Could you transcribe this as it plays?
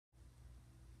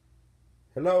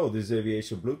Hello, this is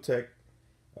Aviation Blue Tech.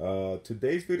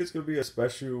 Today's video is going to be a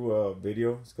special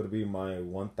video. It's going to be my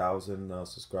 1,000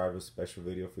 subscribers special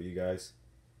video for you guys.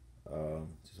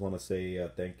 Just want to say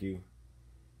thank you.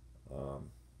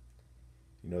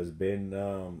 It's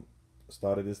been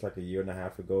started this like a year and a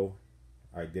half ago.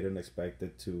 I didn't expect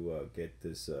it to get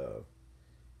this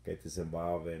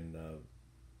involved and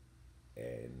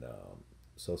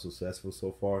so successful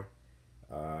so far.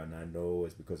 And I know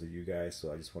it's because of you guys,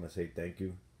 so I just want to say thank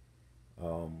you.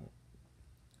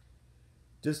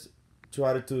 Just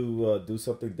try to do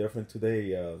something different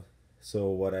today. So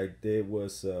what I did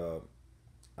was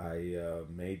I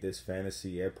made this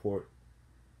fantasy airport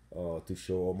to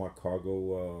show all my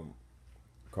cargo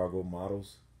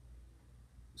models.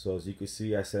 So as you can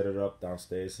see, I set it up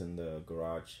downstairs in the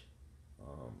garage.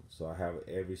 So I have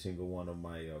every single one of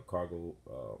my cargo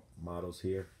models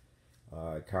here.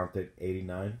 I counted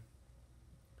 89.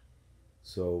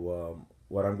 So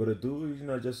what I'm gonna do is,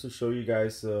 just to show you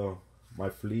guys my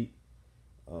fleet.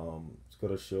 It's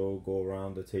gonna go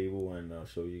around the table and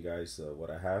show you guys what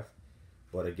I have.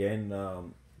 But again,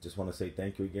 just want to say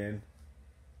thank you again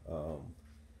for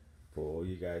all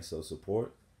you guys'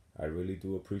 support. I really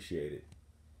do appreciate it.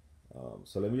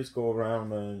 So let me just go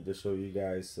around and just show you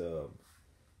guys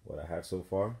what I have so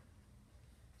far.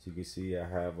 So you can see I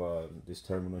have this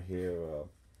terminal here,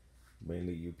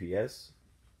 mainly UPS.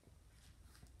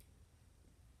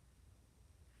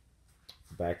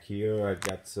 Back here I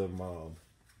got some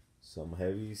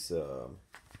heavies,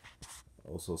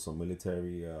 also some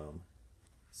military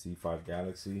C5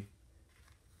 Galaxy.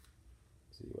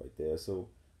 See right there. So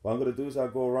what I'm gonna do is I'll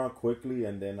go around quickly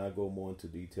and then I'll go more into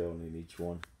detail in each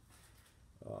one.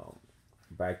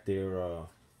 Back there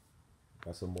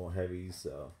got some more heavies.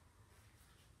 So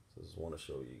I just want to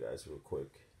show you guys real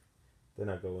quick. Then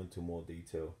I go into more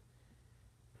detail.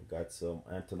 I got some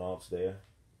Antonovs there.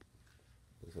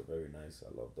 Those are very nice. I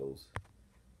love those.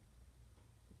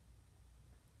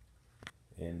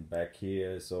 And back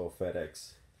here is all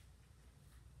FedEx.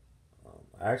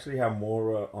 I actually have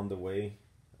more on the way,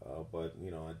 but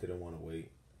I didn't want to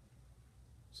wait,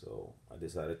 so I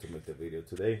decided to make the video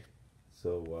today.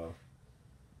 So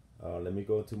let me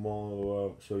go into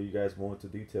more, show you guys more into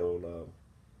detail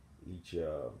each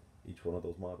one of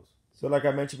those models. So like I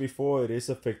mentioned before, it is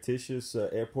a fictitious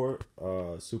airport,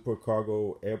 Super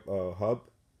Cargo Hub,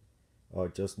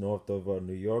 just north of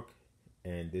New York.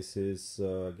 And this is,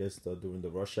 I guess, during the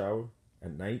rush hour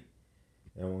at night.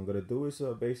 And what I'm going to do is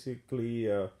basically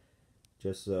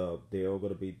just, they're all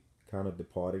going to be kind of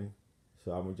departing.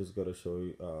 So I'm just going to show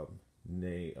you,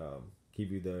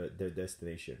 give you their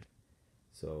destination.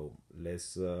 So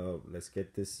let's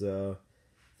get this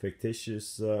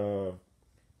fictitious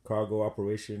cargo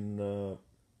operation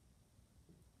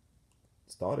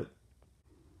started.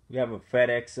 We have a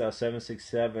FedEx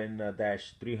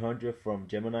 767-300 from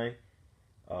Gemini,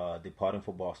 departing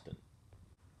for Boston.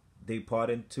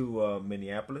 Departing to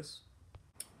Minneapolis.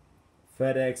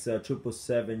 FedEx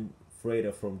 777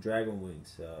 freighter from Dragon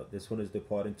Wings. This one is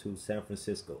departing to San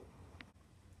Francisco.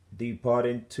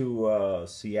 Departing to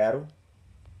Seattle.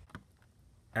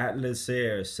 Atlas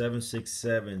Air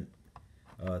 767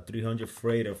 300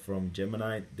 freighter from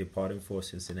Gemini, departing for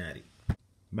Cincinnati.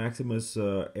 Maximus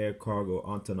Air Cargo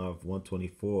Antonov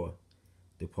 124,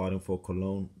 departing for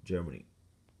Cologne, Germany.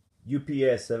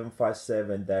 UPS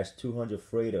 757-200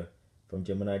 freighter from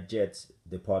Gemini Jets,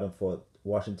 departing for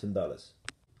Washington Dulles.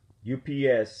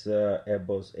 UPS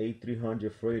Airbus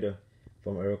A300 freighter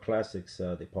from Aeroclassics,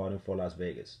 departing for Las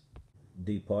Vegas.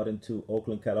 Departing to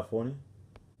Oakland, California.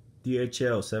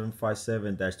 DHL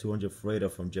 757-200 freighter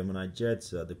from Gemini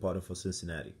Jets, departing for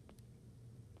Cincinnati.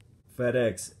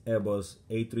 FedEx Airbus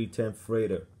A310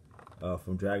 freighter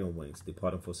from Dragon Wings,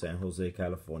 departing for San Jose,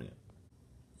 California.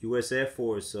 U.S. Air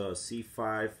Force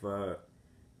C5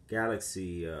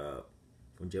 Galaxy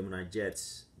from Gemini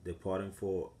Jets, departing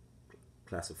for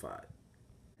classified.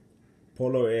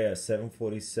 Polar Air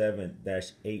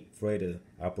 747-8 freighter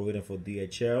operating for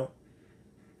DHL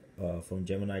from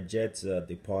Gemini Jets,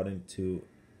 departing to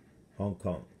Hong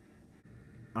Kong.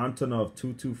 Antonov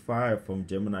 225 from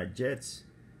Gemini Jets,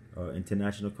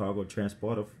 international cargo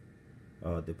transporter,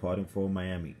 departing for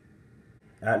Miami.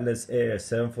 Atlas Air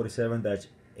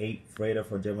 747-8 freighter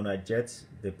from Gemini Jets,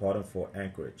 departing for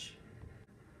Anchorage.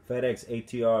 FedEx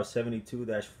ATR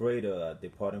 72- freighter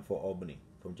departing for Albany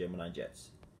from Gemini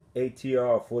Jets.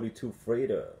 ATR 42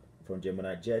 freighter from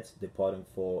Gemini Jets, departing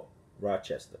for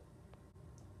Rochester.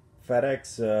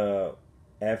 FedEx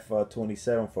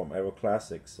F-27 from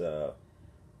Aeroclassics,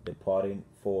 departing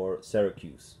for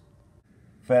Syracuse.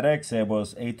 FedEx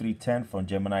Airbus A310 from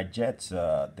Gemini Jets,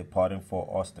 departing for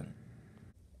Austin.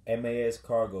 MAS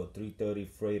Cargo 330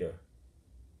 freighter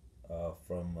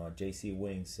from JC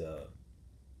Wings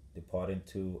departing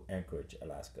to Anchorage,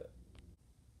 Alaska.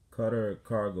 Super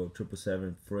Cargo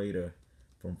 777 freighter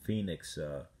from Phoenix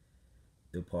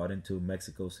departing to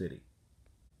Mexico City.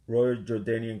 Royal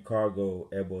Jordanian Cargo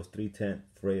Airbus 310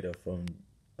 freighter from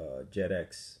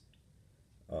JetX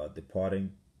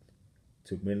departing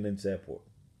to Midlands Airport.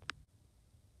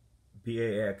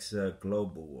 BAX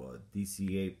Global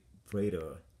DC-8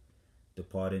 freighter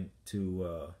departing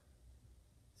to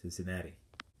Cincinnati.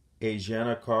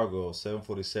 Asiana Cargo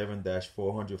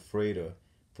 747-400 freighter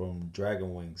from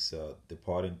Dragon Wings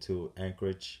departing to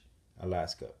Anchorage,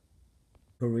 Alaska.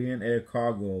 Korean Air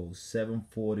Cargo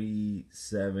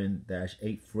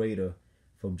 747-8 freighter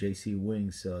from JC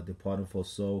Wings departing for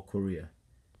Seoul, Korea.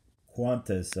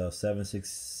 Qantas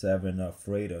 767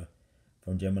 freighter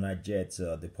from Gemini Jets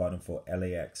departing for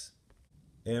LAX.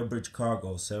 Airbridge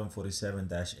Cargo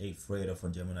 747-8 freighter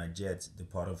from Gemini Jets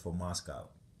departing for Moscow.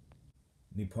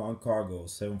 Nippon Cargo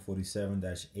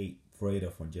 747-8 freighter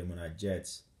from Gemini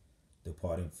Jets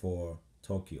departing for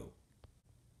Tokyo.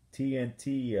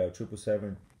 TNT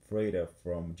 777 freighter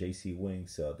from JC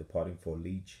Wings departing for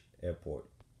Leach Airport.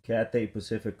 Cathay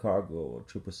Pacific Cargo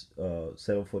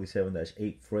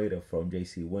 747-8 freighter from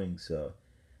JC Wings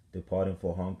departing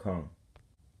for Hong Kong.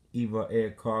 EVA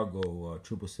Air Cargo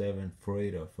 777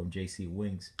 freighter from JC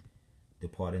Wings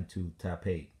departing to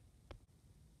Taipei.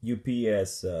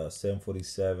 UPS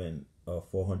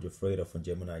 747-400 freighter from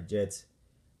Gemini Jets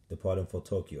departing for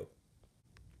Tokyo.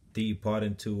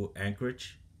 Departing to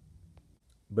Anchorage.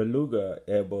 Beluga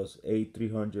Airbus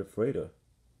A300 freighter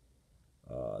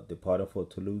departing for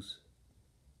Toulouse,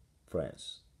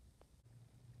 France.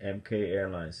 MK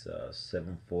Airlines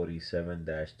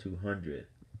 747-200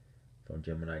 from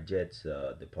Gemini Jets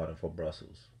departing for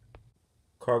Brussels.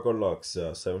 Cargolux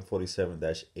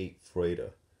 747-8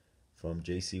 freighter from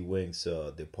JC Wings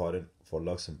departing for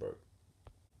Luxembourg.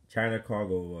 China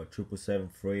Cargo 777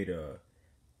 freighter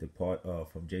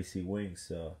from JC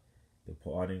Wings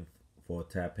departing for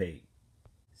Taipei.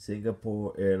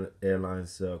 Singapore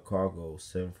Airlines Cargo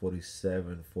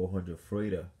 747-400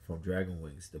 freighter from Dragon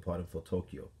Wings departing for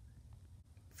Tokyo.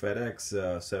 FedEx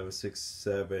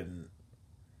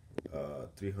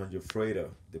 767-300 freighter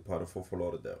departing for Fort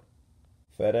Lauderdale.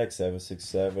 FedEx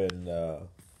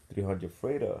 767-300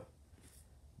 freighter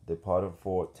departing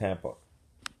for Tampa.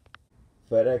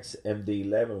 FedEx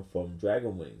MD-11 from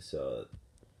Dragon Wings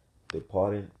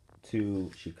departing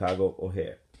to Chicago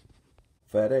O'Hare.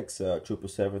 FedEx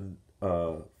 777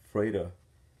 freighter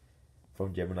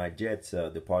from Gemini Jets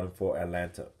departing for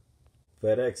Atlanta.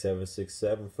 FedEx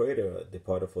 767 freighter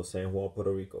departing for San Juan,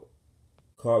 Puerto Rico.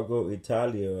 Cargo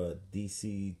Italia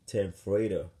DC-10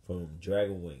 freighter from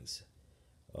Dragon Wings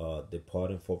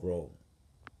departing for Rome.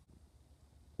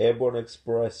 Airborne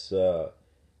Express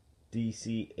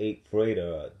DC-8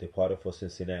 freighter departing for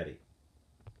Cincinnati.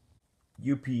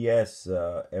 UPS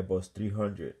Airbus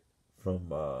 300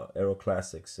 from Aero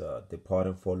Classics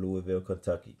departing for Louisville,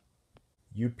 Kentucky.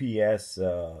 UPS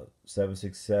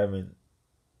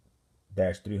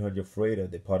 767-300 freighter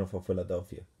departing for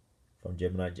Philadelphia from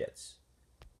Gemini Jets.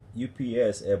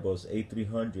 UPS Airbus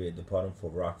A300 departing for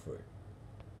Rockford.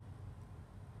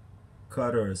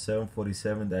 Qatar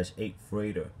 747-8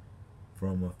 freighter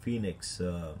from Phoenix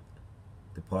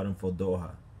departing for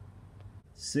Doha.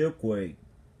 Silkway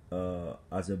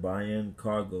Azerbaijan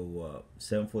Cargo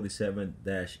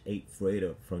 747-8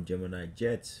 freighter from Gemini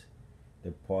Jets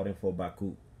departing for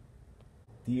Baku.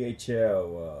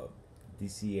 DHL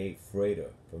DC-8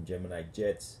 freighter from Gemini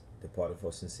Jets departing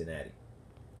for Cincinnati.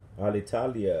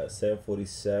 Alitalia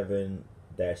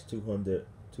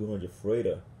 747-200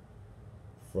 freighter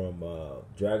from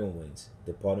Dragon Wings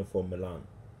departing for Milan.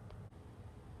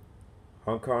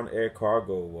 Hong Kong Air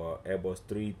Cargo Airbus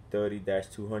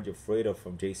 330-200 freighter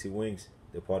from JC Wings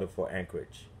departing for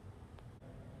Anchorage.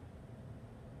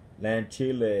 Land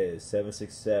Chile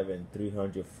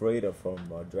 767-300 freighter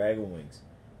from Dragon Wings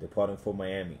departing for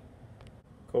Miami.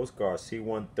 Coast Guard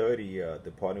C-130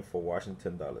 departing for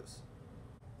Washington Dulles.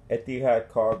 Etihad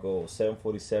Cargo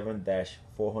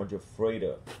 747-400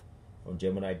 freighter from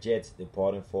Gemini Jets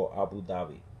departing for Abu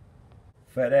Dhabi.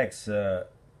 FedEx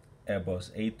Airbus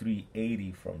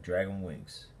A380 from Dragon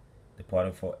Wings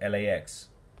departing for LAX.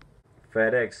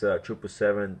 FedEx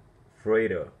 777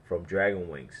 freighter from Dragon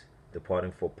Wings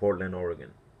departing for Portland,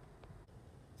 Oregon.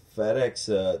 FedEx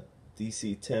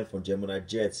DC-10 from Gemini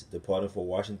Jets departing for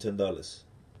Washington Dulles.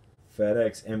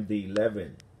 FedEx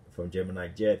MD-11 from Gemini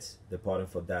Jets departing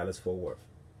for Dallas-Fort Worth.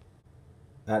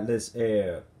 Atlas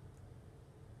Air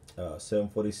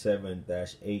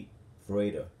 747-8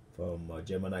 freighter from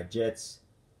Gemini Jets,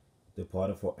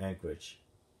 departing for Anchorage.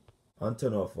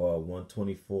 Antonov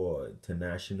 124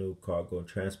 International Cargo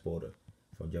Transporter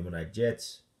from Gemini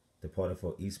Jets, departing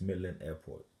for East Midland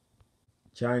Airport.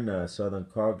 China Southern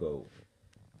Cargo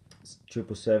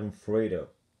 777 Freighter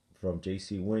from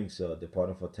JC Wings,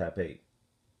 departing for Taipei.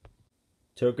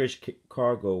 Turkish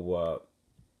Cargo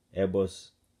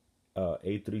Airbus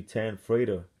A310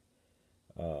 Freighter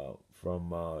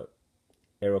from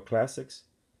Aeroclassics,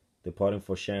 departing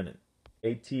for Shannon.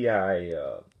 ATI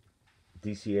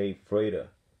DCA Freighter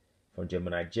from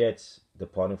Gemini Jets,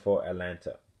 departing for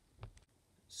Atlanta.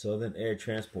 Southern Air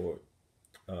Transport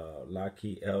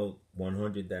Lockheed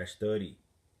L100-30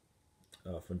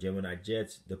 from Gemini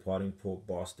Jets, departing for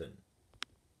Boston.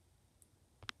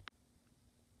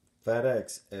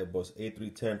 FedEx Airbus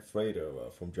A310 Freighter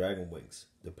from Dragon Wings,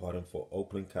 departing for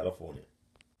Oakland, California.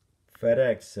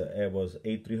 FedEx Airbus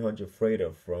A300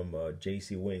 Freighter from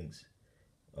JC Wings,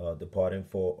 departing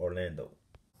for Orlando.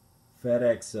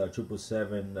 FedEx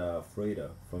 777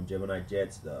 Freighter from Gemini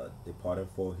Jets, departing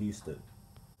for Houston.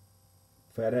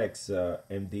 FedEx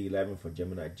MD-11 for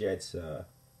Gemini Jets,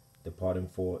 departing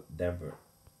for Denver.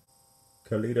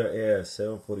 Kalita Air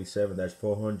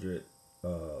 747-400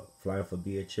 flying for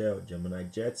DHL Gemini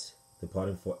Jets,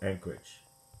 departing for Anchorage.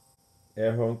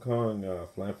 Air Hong Kong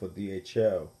flying for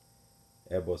DHL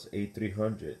Airbus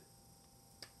A300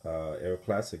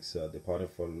 Aeroclassics, departing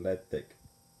for Leipzig.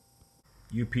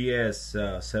 UPS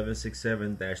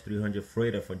 767-300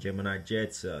 Freighter from Gemini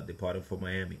Jets, departing for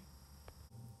Miami.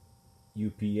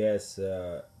 UPS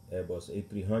Airbus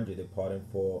A300 departing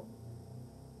for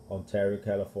Ontario,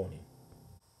 California.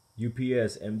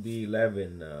 UPS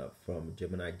MD-11 from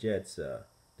Gemini Jets,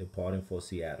 departing for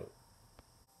Seattle.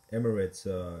 Emirates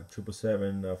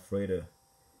 777 Freighter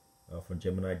from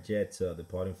Gemini Jets,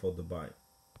 departing for Dubai.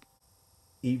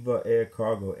 EVA Air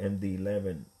Cargo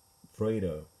MD-11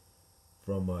 Freighter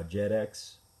from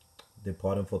JetX,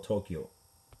 departing for Tokyo.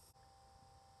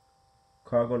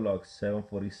 Cargolux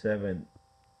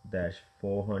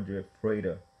 747-400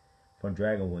 Freighter from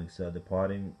Dragon Wings,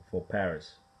 departing for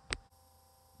Paris.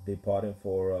 Departing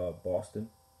for Boston.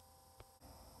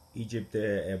 Egypt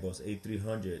Air Airbus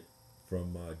A300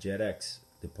 from JetX,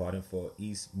 departing for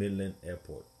East Midland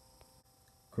Airport.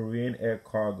 Korean Air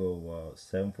Cargo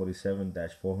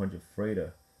 747-400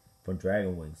 Freighter from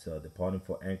Dragon Wings, departing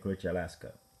for Anchorage,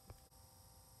 Alaska.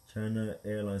 China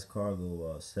Airlines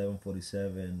Cargo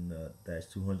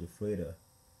 747-200 Freighter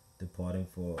departing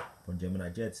from Gemini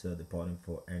Jets, departing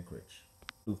for Anchorage.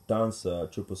 Lufthansa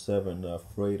 777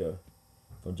 Freighter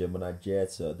from Gemini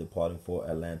Jets, departing for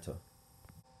Atlanta.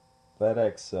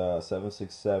 FedEx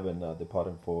 767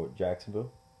 departing for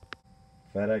Jacksonville.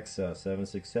 FedEx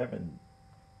 767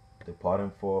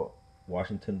 departing for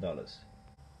Washington Dulles.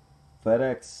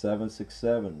 FedEx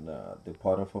 767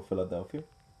 departing for Philadelphia.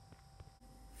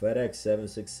 FedEx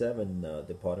 767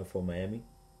 departing for Miami.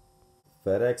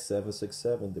 FedEx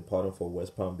 767 departing for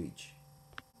West Palm Beach.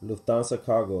 Lufthansa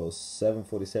Cargo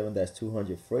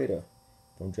 747-200 Freighter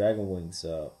from Dragon Wings,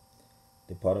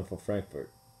 departing for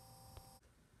Frankfurt.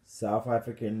 South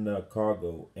African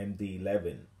Cargo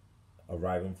MD-11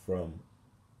 arriving from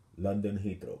London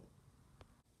Heathrow.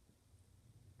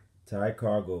 Thai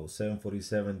Cargo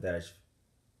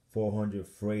 747-400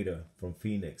 Freighter from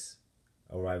Phoenix,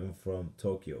 arriving from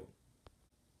Tokyo.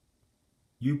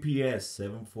 UPS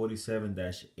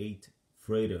 747-8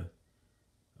 Freighter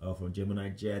from Gemini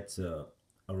Jets,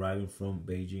 arriving from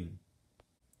Beijing.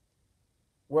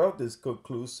 Well, this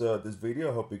concludes this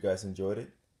video. I hope you guys enjoyed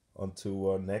it.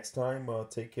 Until next time,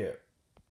 take care.